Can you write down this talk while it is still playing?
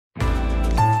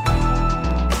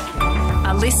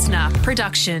listener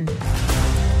production.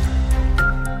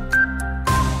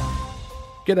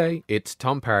 G'day, it's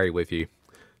Tom Parry with you.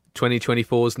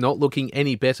 2024's not looking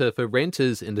any better for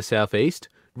renters in the southeast.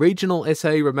 Regional SA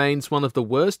remains one of the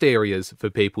worst areas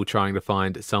for people trying to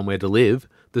find somewhere to live,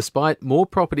 despite more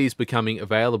properties becoming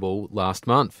available last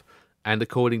month. And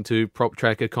according to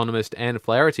PropTrack economist Anne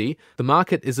Flaherty, the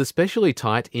market is especially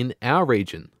tight in our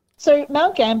region. So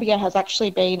Mount Gambier has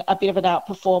actually been a bit of an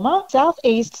outperformer.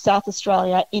 Southeast South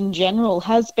Australia in general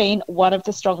has been one of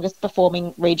the strongest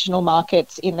performing regional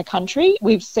markets in the country.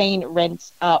 We've seen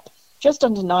rents up just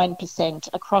under 9%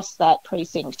 across that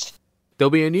precinct. There'll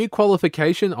be a new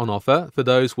qualification on offer for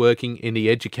those working in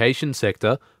the education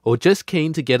sector or just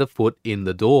keen to get a foot in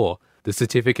the door. The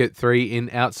Certificate 3 in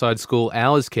Outside School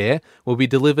Hours Care will be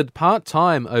delivered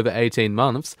part-time over 18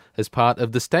 months as part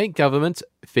of the state government's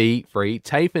fee-free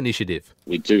TAFE initiative.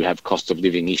 We do have cost of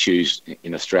living issues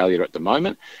in Australia at the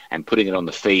moment, and putting it on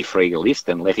the fee-free list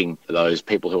and letting those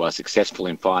people who are successful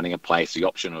in finding a place the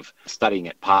option of studying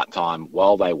it part-time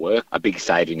while they work, a big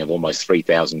saving of almost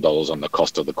 $3,000 on the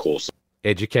cost of the course.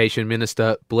 Education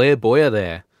Minister Blair Boyer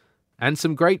there. And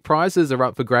some great prizes are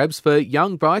up for grabs for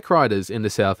young bike riders in the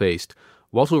southeast.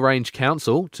 Wattle Range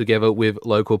Council, together with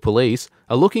local police,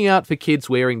 are looking out for kids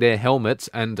wearing their helmets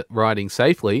and riding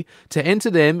safely to enter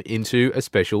them into a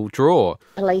special draw.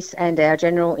 Police and our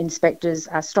general inspectors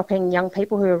are stopping young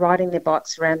people who are riding their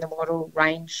bikes around the Wattle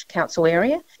Range Council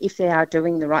area. If they are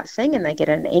doing the right thing and they get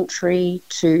an entry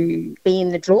to be in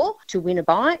the draw to win a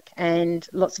bike and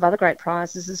lots of other great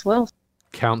prizes as well.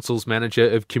 Council's Manager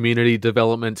of Community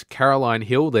Development Caroline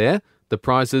Hill there. The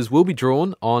prizes will be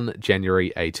drawn on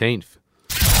January 18th.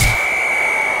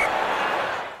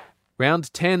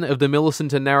 Round 10 of the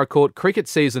Millicent and Naracoorte cricket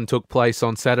season took place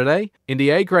on Saturday. In the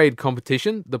A-grade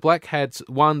competition, the Black Hats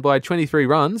won by 23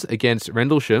 runs against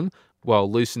Rendlesham, while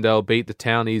Lucindale beat the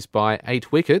Townies by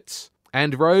 8 wickets,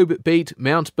 and Robe beat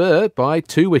Mount Burr by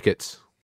 2 wickets.